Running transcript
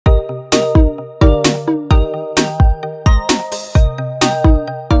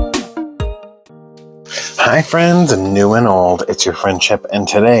Hi friends, new and old, it's your friend Chip, and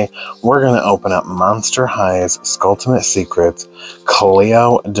today we're going to open up Monster High's Skulltimate Secrets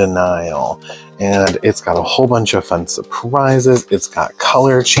Cleo Denial. And it's got a whole bunch of fun surprises. It's got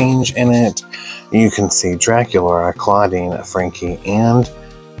color change in it. You can see Dracula, Claudine, Frankie, and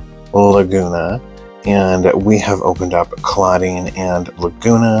Laguna. And we have opened up Claudine and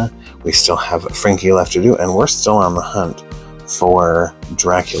Laguna. We still have Frankie left to do, and we're still on the hunt for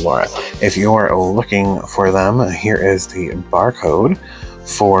Dracula. If you're looking for them, here is the barcode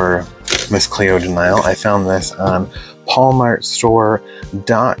for Miss Cleo Denial. I found this on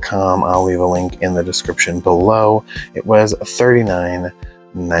PalmartStore.com. I'll leave a link in the description below. It was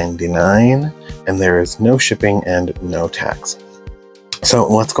 $39.99, and there is no shipping and no tax. So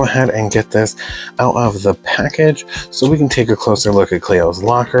let's go ahead and get this out of the package so we can take a closer look at Cleo's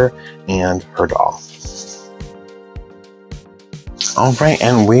locker and her doll. Alright,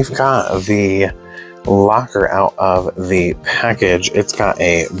 and we've got the locker out of the package. It's got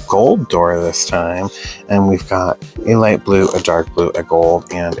a gold door this time, and we've got a light blue, a dark blue, a gold,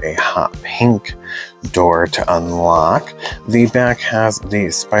 and a hot pink door to unlock. The back has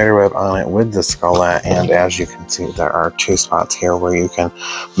the spiderweb on it with the skullette, and as you can see, there are two spots here where you can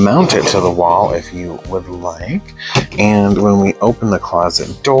mount it to the wall if you would like. And when we open the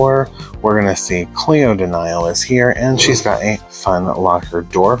closet door, we're going to see Cleo Denial is here, and she's got a fun locker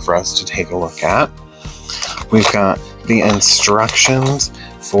door for us to take a look at. We've got the instructions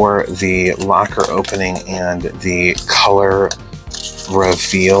for the locker opening and the color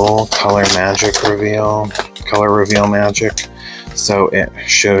reveal magic. So it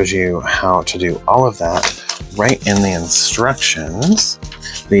shows you how to do all of that right in the instructions.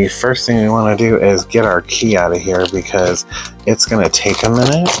 The first thing we want to do is get our key out of here because it's going to take a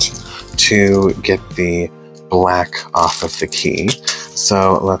minute to get the black off of the key.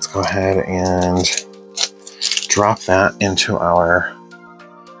 So let's go ahead and drop that into our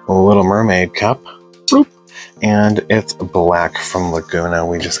Little Mermaid cup. Boop. And it's black from Laguna.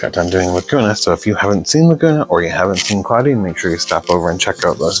 We just got done doing Laguna, so if you haven't seen Laguna or you haven't seen Claudine, make sure you stop over and check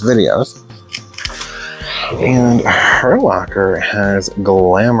out those videos. And her locker has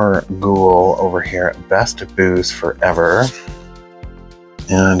Glamour Ghoul over here, Best Booze Forever.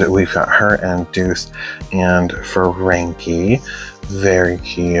 And we've got her and Deuce and Frankie. Very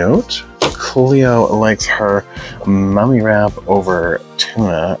cute. Cleo likes her mummy wrap over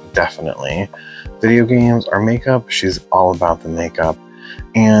tuna, definitely. Video games or makeup, she's all about the makeup.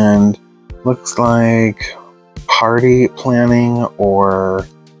 And looks like party planning or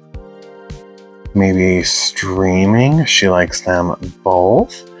maybe streaming. She likes them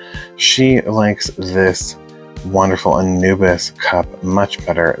both. She likes this wonderful Anubis cup much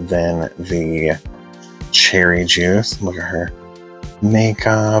better than the cherry juice. Look at her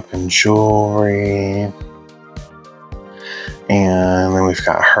makeup and jewelry. And then we've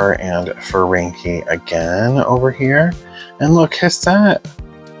got her and Frankie again over here. And look, his set.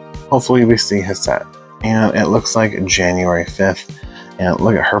 Hopefully we see his set. And it looks like January 5th. And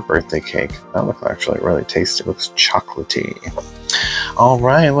look at her birthday cake. That looks actually really tasty. It looks chocolatey.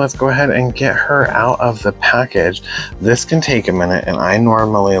 Alright, let's go ahead and get her out of the package. This can take a minute, and I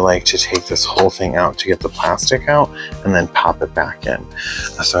normally like to take this whole thing out to get the plastic out and then pop it back in.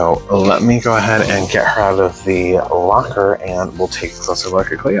 So let me go ahead and get her out of the locker and we'll take a closer look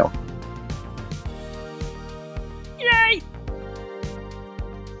at Cleo. Yay!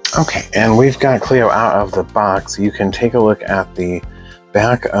 Okay, and we've got Cleo out of the box. You can take a look at the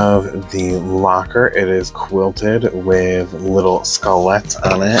back of the locker. It is quilted with little skullettes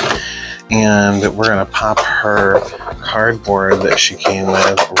on it, and we're going to pop her cardboard that she came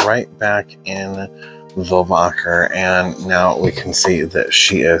with right back in the locker, and now we can see that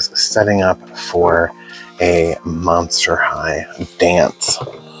she is setting up for a Monster High dance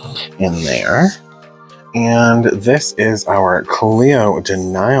in there. And this is our Cleo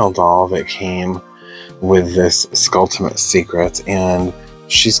Denial doll that came with this Skulltimate Secrets, and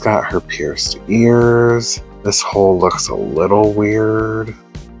she's got her pierced ears. This hole looks a little weird.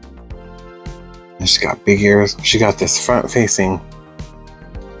 And she's got big ears. She got this front-facing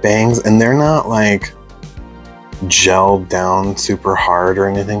bangs, and they're not like gelled down super hard or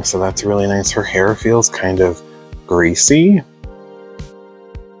anything, so that's really nice. Her hair feels kind of greasy.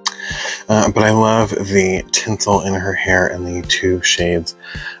 But I love the tinsel in her hair and the two shades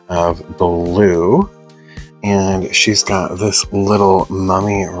of blue. And she's got this little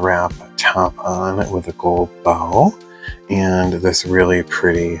mummy wrap top on with a gold bow and this really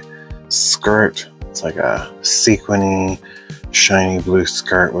pretty skirt. It's like a sequiny, shiny blue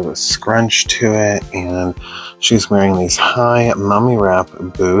skirt with a scrunch to it, and she's wearing these high mummy wrap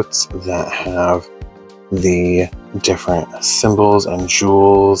boots that have the different symbols and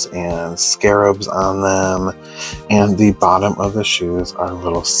jewels and scarabs on them. And the bottom of the shoes are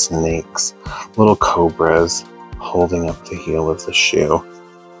little snakes, little cobras holding up the heel of the shoe.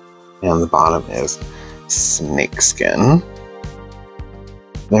 And the bottom is snakeskin.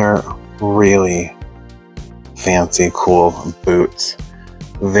 They're really fancy, cool boots.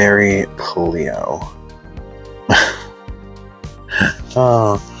 Very Cleo.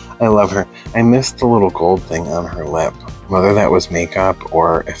 Oh, I love her. I missed the little gold thing on her lip. Whether that was makeup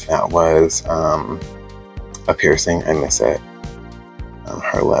or if that was a piercing, I miss it on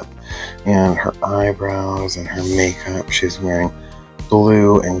her lip. And her eyebrows and her makeup. She's wearing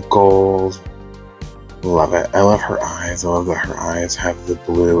blue and gold. Love it. I love her eyes. I love that her eyes have the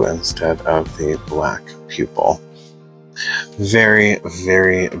blue instead of the black pupil. Very,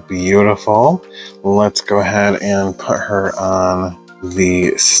 very beautiful. Let's go ahead and put her on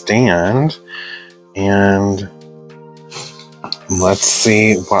the stand and let's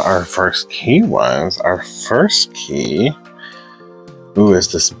see what our first key was. Our first key, ooh,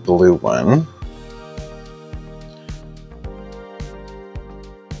 is this blue one.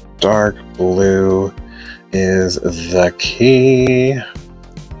 Dark blue is the key.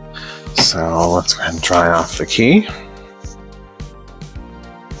 So let's go ahead and dry off the key.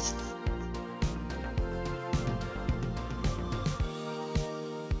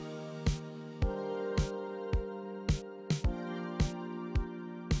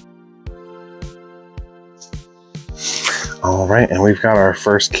 All right, and we've got our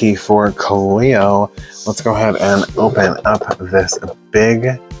first key for Cleo. Let's go ahead and open up this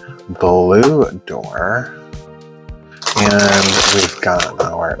big blue door. And we've got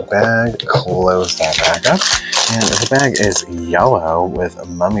our bag. Close that bag up. And the bag is yellow with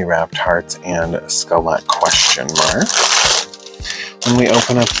mummy wrapped hearts and skelet question marks. When we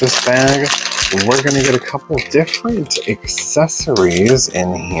open up this bag, we're going to get a couple different accessories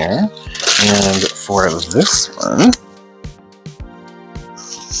in here. And for this one,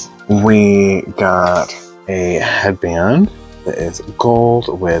 we got a headband that is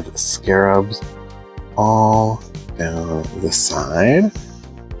gold with scarabs all down the side.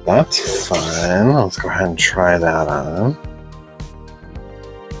 That's fun. Let's go ahead and try that on.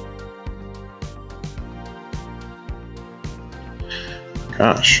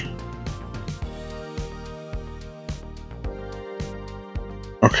 Gosh.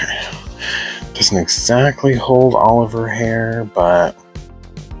 Okay. Doesn't exactly hold all of her hair, but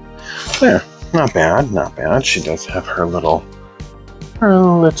yeah, not bad, not bad. She does have her little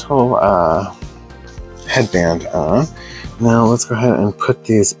headband on. Now let's go ahead and put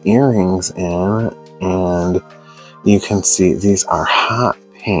these earrings in, and you can see these are hot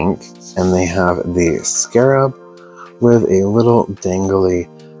pink, and they have the scarab with a little dangly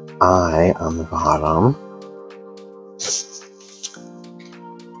eye on the bottom. Let's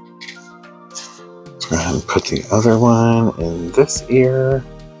go ahead and put the other one in this ear.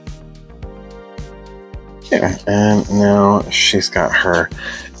 Yeah, and now she's got her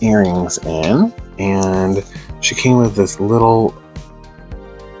earrings in, and she came with this little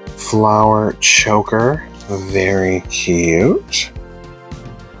flower choker. Very cute.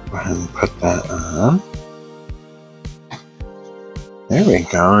 Go ahead and put that on. There we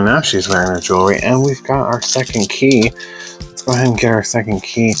go. Now she's wearing her jewelry, and we've got our second key. Let's go ahead and get our second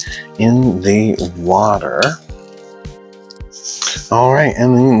key in the water. All right,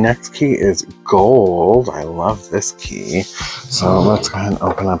 and the next key is gold. I love this key. So let's go ahead and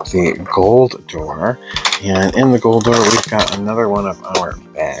open up the gold door. And in the gold door, we've got another one of our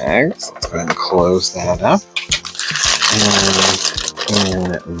bags. Let's go ahead and close that up.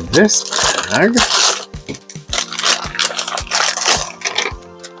 And in this bag,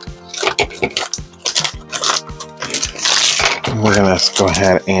 we're gonna go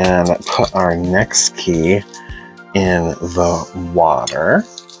ahead and put our next key in the water,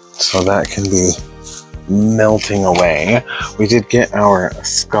 so that can be melting away. We did get our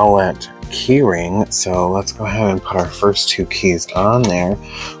skullet key ring, so let's go ahead and put our first two keys on there.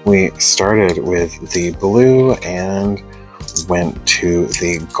 We started with the blue and went to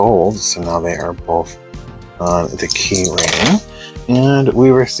the gold, so now they are both on the key ring. And we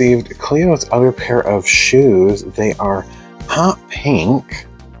received Cleo's other pair of shoes. They are hot pink,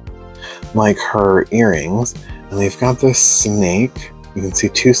 like her earrings. And they've got this snake. You can see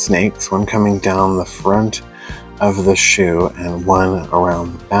two snakes, one coming down the front of the shoe and one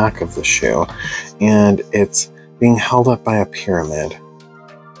around the back of the shoe. And it's being held up by a pyramid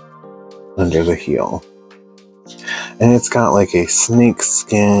under the heel. And it's got like a snake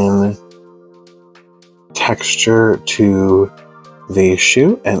skin texture to the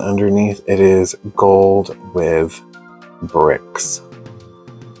chute, and underneath it is gold with bricks.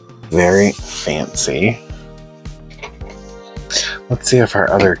 Very fancy. Let's see if our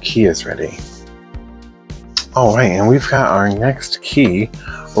other key is ready. All right, and we've got our next key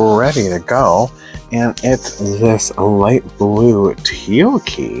ready to go, and it's this light blue teal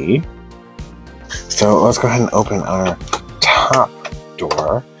key. So let's go ahead and open our top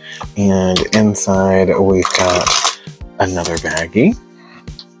door, and inside we've got another baggie,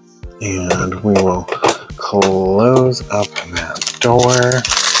 and we will close up that door,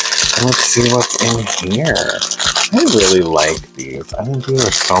 and let's see what's in here. I really like these. I think these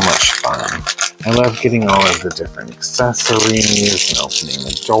are so much fun. I love getting all of the different accessories and opening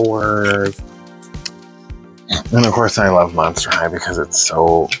the doors. And of course I love Monster High because it's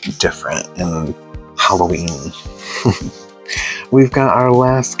so different in Halloween. We've got our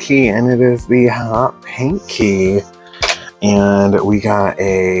last key, and it is the hot pink key. And we got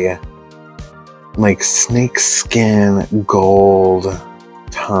a like snake skin gold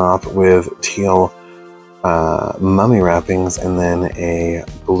top with teal mummy wrappings, and then a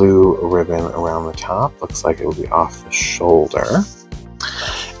blue ribbon around the top. Looks like it will be off the shoulder.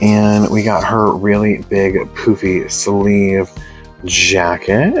 And we got her really big poofy sleeve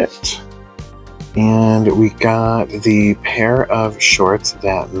jacket. And we got the pair of shorts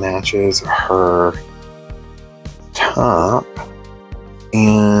that matches her top.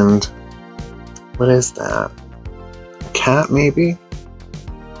 And what is that? A cat, maybe?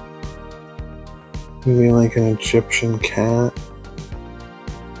 Maybe like an Egyptian cat.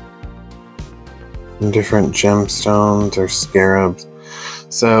 And different gemstones or scarabs.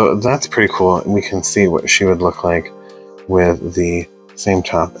 So that's pretty cool. We can see what she would look like with the same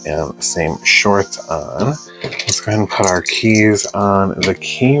top and same shorts on. Let's go ahead and put our keys on the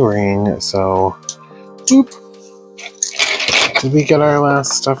key ring. So, boop. Did we get our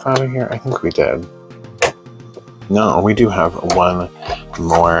last stuff out of here? I think we did. No, we do have one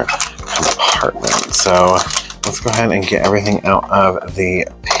more compartment. So let's go ahead and get everything out of the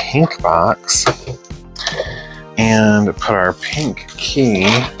pink box and put our pink key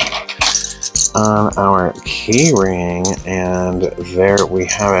on our key ring, and there we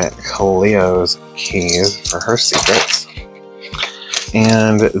have it, Cleo's keys for her secrets.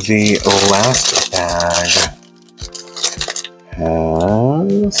 And the last bag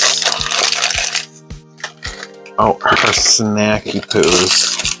has, oh, her snacky poos.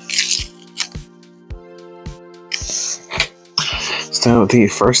 So the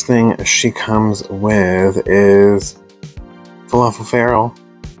first thing she comes with is Falafel Feral.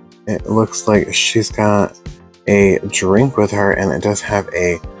 It looks like she's got a drink with her, and it does have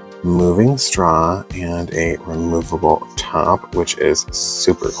a moving straw and a removable top, which is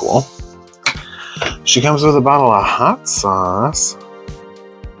super cool. She comes with a bottle of hot sauce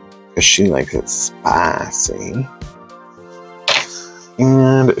because she likes it spicy.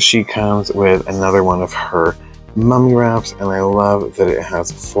 And she comes with another one of her mummy wraps, and I love that it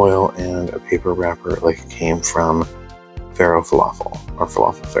has foil and a paper wrapper like it came from Pharaoh Falafel, or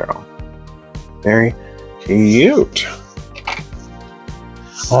Falafel Pharaoh. Very cute.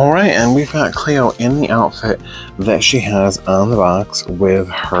 Alright, and we've got Cleo in the outfit that she has on the box with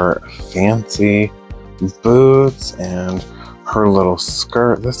her fancy boots and her little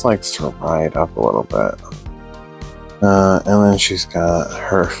skirt. This likes to ride up a little bit. And then she's got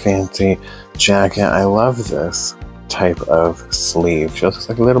her fancy jacket. I love this type of sleeve. She looks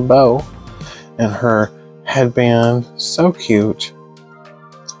like a little bow. And her headband, so cute.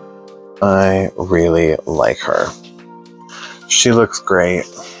 I really like her. She looks great.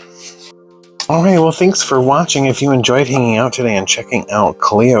 Alright, well, thanks for watching. If you enjoyed hanging out today and checking out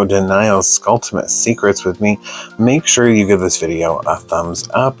Cleo Denial's Skulltimate Secrets with me, make sure you give this video a thumbs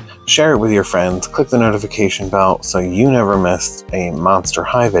up, share it with your friends, click the notification bell so you never miss a Monster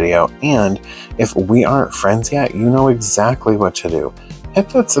High video, and if we aren't friends yet, you know exactly what to do. Hit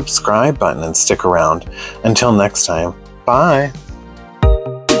that subscribe button and stick around. Until next time, bye!